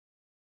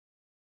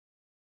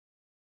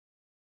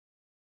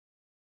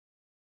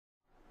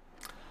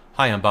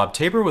Hi, I'm Bob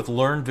Tabor with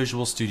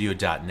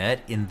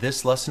LearnVisualStudio.net. In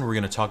this lesson, we're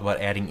going to talk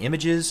about adding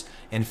images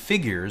and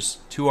figures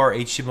to our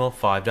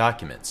HTML5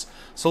 documents.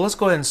 So let's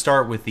go ahead and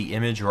start with the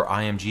image or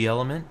IMG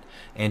element.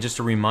 And just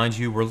to remind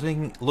you, we're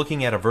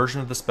looking at a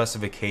version of the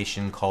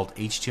specification called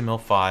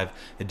HTML5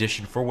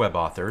 Edition for Web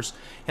Authors.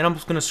 And I'm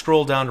just going to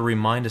scroll down to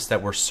remind us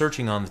that we're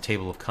searching on the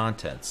table of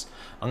contents.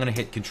 I'm going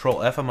to hit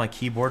Control F on my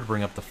keyboard to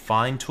bring up the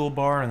Find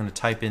toolbar. I'm going to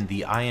type in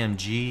the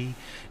IMG,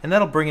 and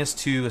that'll bring us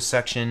to a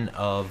section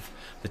of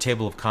the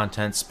table of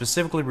contents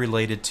specifically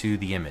related to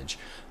the image.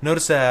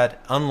 Notice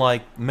that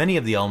unlike many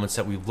of the elements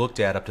that we've looked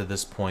at up to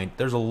this point,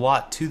 there's a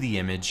lot to the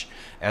image,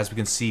 as we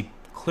can see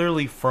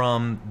clearly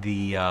from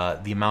the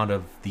amount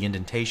of the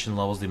indentation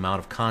levels, the amount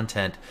of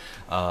content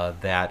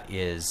that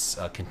is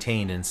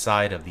contained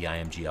inside of the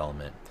IMG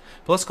element.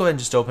 But let's go ahead and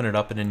just open it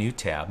up in a new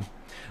tab.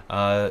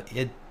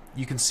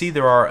 You can see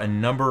there are a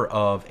number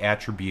of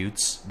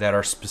attributes that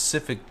are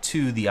specific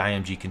to the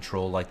IMG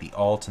control, like the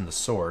alt and the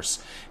source,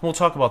 and we'll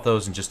talk about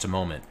those in just a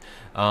moment.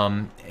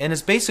 In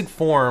its basic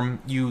form,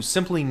 you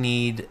simply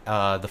need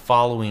the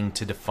following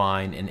to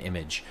define an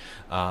image.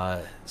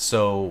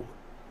 So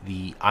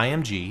the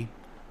IMG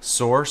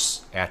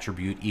source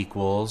attribute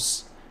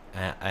equals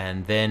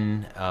and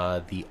then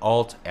the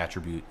alt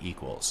attribute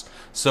equals.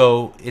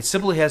 So it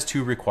simply has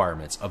two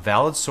requirements: a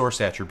valid source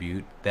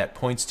attribute that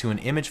points to an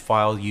image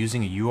file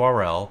using a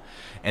URL,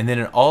 and then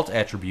an alt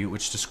attribute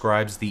which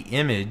describes the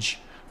image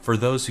for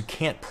those who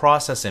can't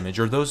process image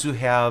or those who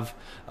have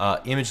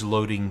image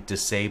loading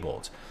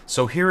disabled.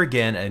 So here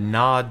again, a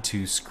nod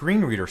to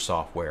screen reader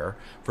software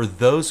for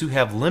those who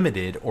have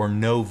limited or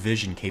no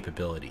vision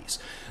capabilities.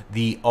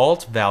 The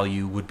alt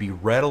value would be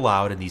read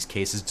aloud in these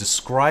cases,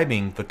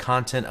 describing the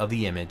content of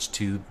the image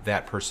to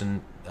that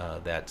person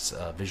that's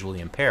visually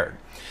impaired.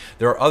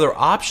 There are other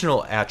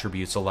optional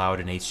attributes allowed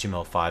in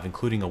HTML5,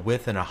 including a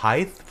width and a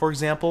height, for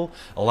example,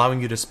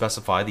 allowing you to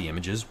specify the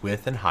image's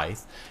width and height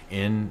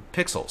in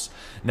pixels.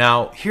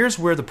 Now, here's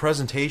where the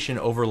presentation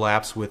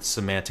overlaps with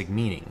semantic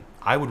meaning.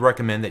 I would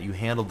recommend that you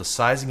handle the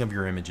sizing of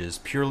your images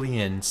purely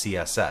in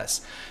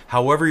CSS.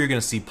 However, you're going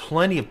to see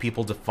plenty of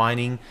people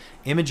defining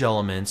image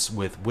elements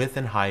with width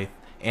and height,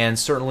 and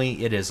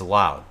certainly it is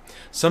allowed.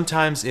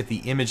 Sometimes if the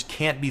image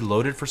can't be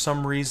loaded for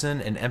some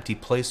reason, an empty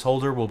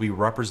placeholder will be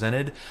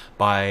represented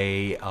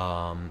by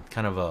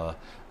kind of a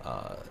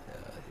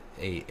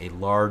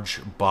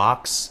large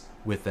box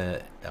with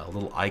a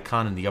little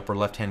icon in the upper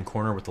left hand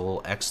corner with a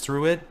little X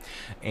through it,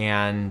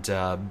 and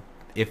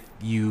if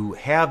you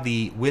have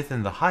the width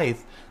and the height,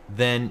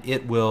 then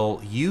it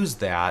will use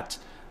that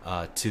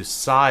to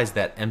size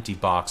that empty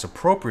box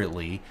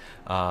appropriately.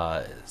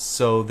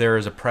 So there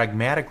is a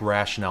pragmatic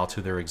rationale to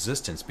their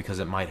existence, because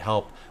it might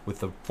help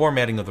with the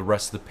formatting of the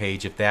rest of the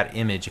page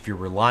if you're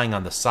relying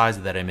on the size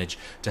of that image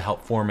to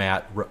help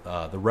format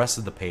the rest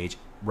of the page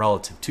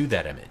relative to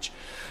that image.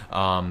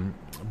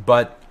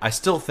 But I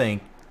still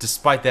think,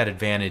 despite that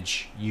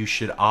advantage, you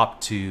should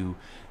opt to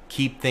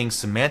keep things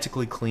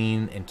semantically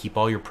clean and keep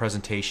all your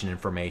presentation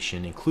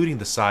information, including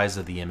the size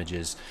of the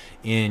images,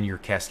 in your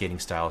cascading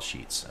style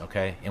sheets,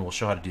 okay? And we'll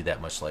show how to do that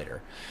much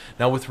later.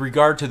 Now, with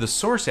regard to the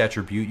source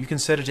attribute, you can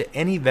set it to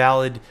any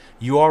valid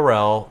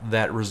URL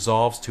that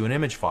resolves to an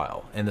image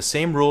file. And the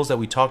same rules that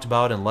we talked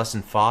about in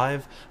Lesson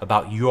 5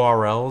 about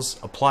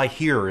URLs apply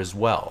here as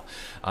well.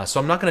 So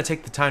I'm not going to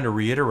take the time to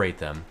reiterate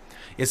them.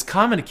 It's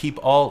common to keep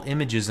all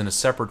images in a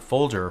separate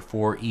folder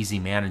for easy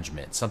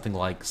management, something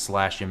like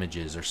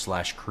 /images or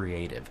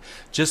 /creative.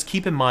 Just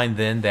keep in mind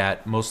then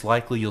that most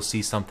likely you'll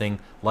see something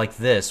like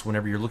this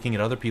whenever you're looking at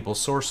other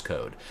people's source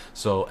code.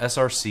 So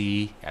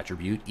src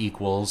attribute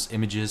equals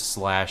images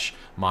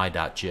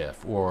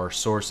 /my.gif, or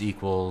source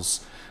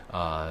equals ...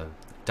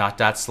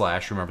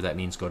 remember that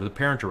means go to the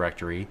parent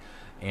directory,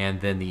 and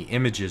then the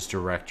images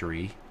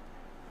directory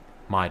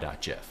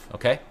my.gif,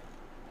 okay?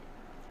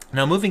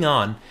 Now, moving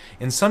on,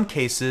 in some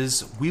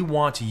cases we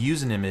want to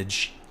use an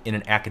image in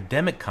an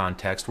academic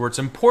context where it's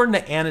important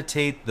to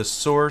annotate the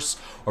source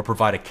or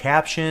provide a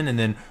caption and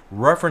then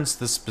reference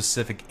the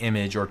specific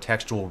image or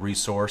textual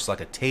resource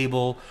like a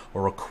table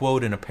or a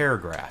quote in a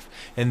paragraph.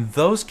 In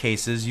those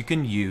cases, you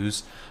can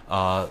use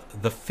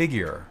the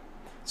figure.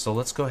 So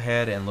let's go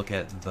ahead and look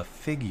at the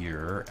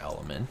figure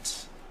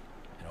element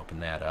and open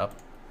that up.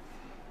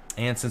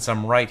 And since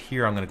I'm right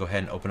here, I'm going to go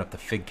ahead and open up the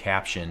fig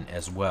caption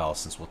as well,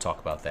 since we'll talk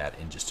about that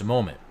in just a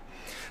moment.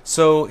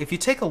 So if you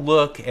take a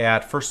look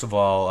at, first of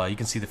all, you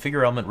can see the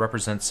figure element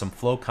represents some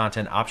flow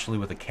content optionally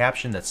with a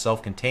caption that's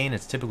self-contained.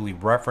 It's typically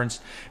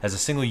referenced as a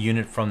single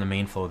unit from the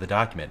main flow of the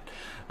document.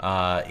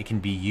 It can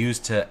be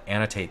used to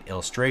annotate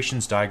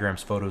illustrations,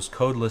 diagrams, photos,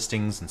 code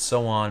listings, and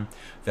so on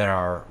that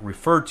are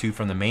referred to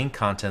from the main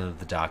content of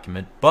the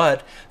document,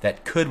 but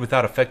that could,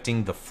 without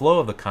affecting the flow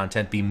of the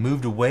content, be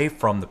moved away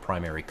from the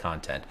primary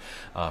content.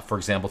 For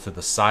example, to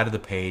the side of the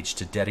page,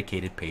 to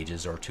dedicated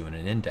pages, or to an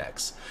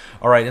index.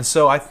 All right, and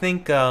so I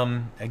think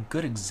a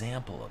good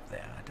example of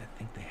that, I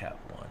think they have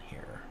one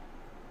here.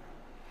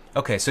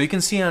 Okay, so you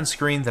can see on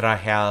screen that I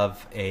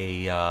have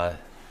a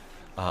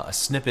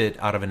snippet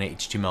out of an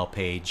HTML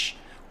page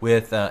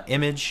with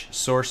image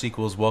source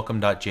equals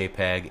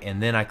welcome.jpg,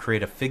 and then I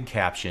create a fig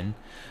caption,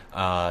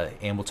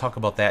 and we'll talk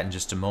about that in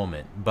just a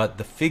moment. But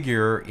the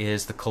figure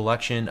is the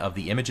collection of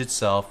the image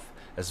itself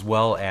as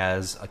well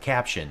as a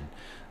caption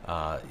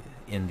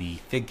in the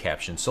fig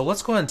caption. So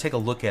let's go ahead and take a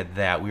look at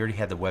that. We already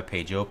had the web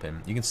page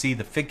open. You can see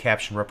the fig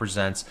caption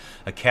represents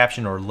a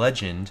caption or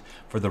legend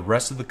for the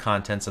rest of the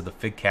contents of the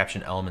fig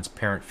caption element's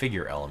parent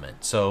figure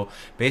element. So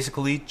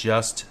basically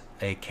just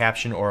a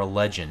caption or a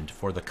legend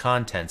for the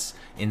contents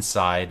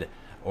inside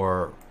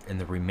or in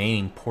the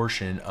remaining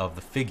portion of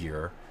the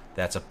figure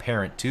that's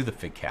apparent to the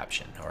fig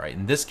caption. Alright,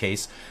 in this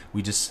case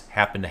we just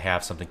happen to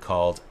have something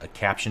called a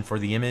caption for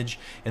the image,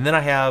 and then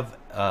I have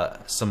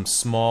some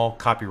small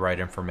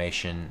copyright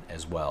information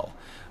as well.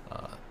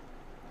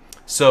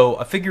 So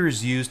a figure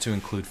is used to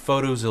include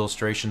photos,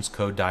 illustrations,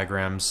 code,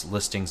 diagrams,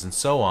 listings, and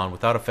so on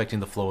without affecting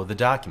the flow of the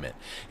document.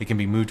 It can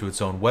be moved to its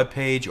own web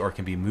page, or it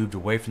can be moved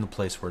away from the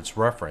place where it's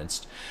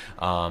referenced.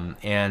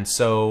 And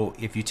so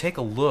if you take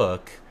a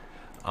look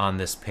on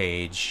this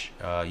page,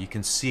 you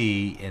can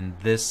see in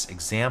this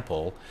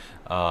example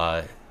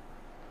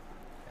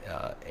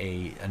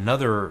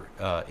another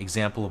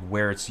example of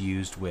where it's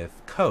used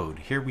with code.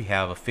 Here we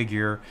have a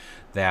figure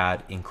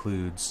that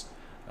includes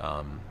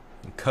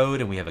code,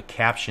 and we have a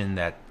caption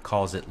that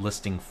calls it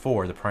listing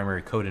for the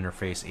primary code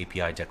interface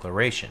API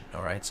declaration.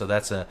 Alright, so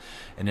that's an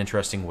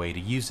interesting way to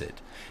use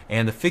it.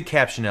 And the fig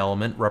caption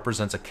element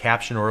represents a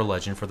caption or a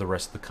legend for the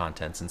rest of the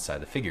contents inside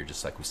the figure,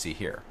 just like we see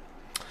here.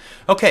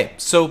 Okay,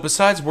 so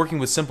besides working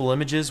with simple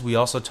images, we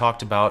also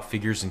talked about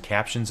figures and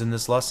captions in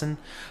this lesson.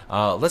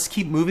 Let's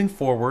keep moving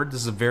forward.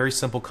 This is a very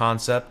simple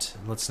concept.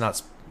 Let's not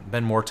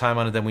spend more time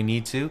on it than we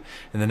need to.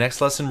 In the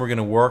next lesson, we're going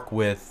to work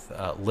with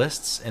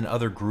lists and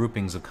other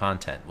groupings of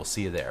content. We'll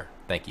see you there.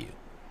 Thank you.